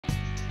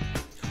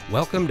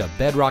Welcome to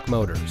Bedrock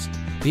Motors,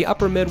 the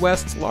Upper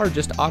Midwest's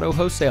largest auto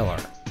wholesaler.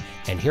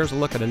 And here's a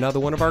look at another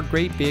one of our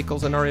great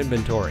vehicles in our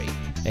inventory,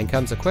 and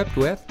comes equipped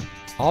with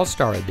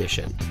All-Star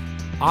Edition,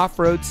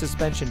 off-road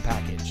suspension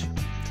package,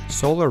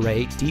 Solar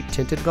Ray deep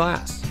tinted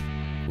glass,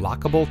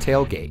 lockable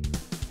tailgate,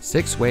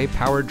 6-way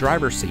power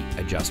driver seat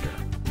adjuster,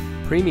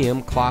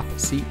 premium cloth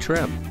seat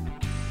trim,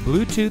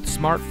 Bluetooth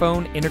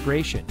smartphone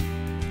integration,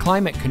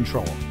 climate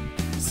control,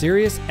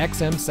 Sirius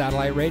XM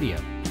satellite radio,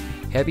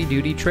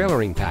 heavy-duty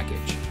trailering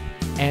package,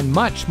 and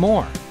much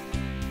more.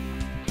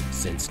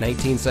 Since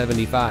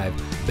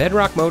 1975,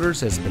 Bedrock Motors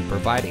has been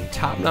providing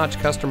top-notch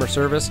customer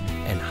service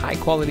and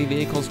high-quality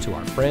vehicles to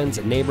our friends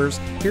and neighbors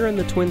here in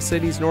the Twin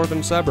Cities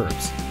northern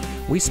suburbs.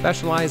 We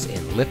specialize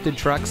in lifted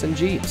trucks and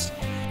Jeeps,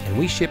 and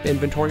we ship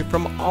inventory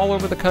from all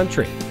over the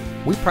country.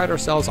 We pride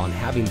ourselves on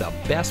having the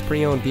best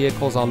pre-owned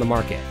vehicles on the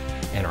market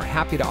and are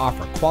happy to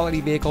offer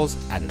quality vehicles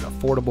at an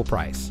affordable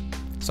price.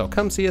 So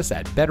come see us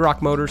at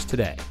Bedrock Motors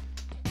today.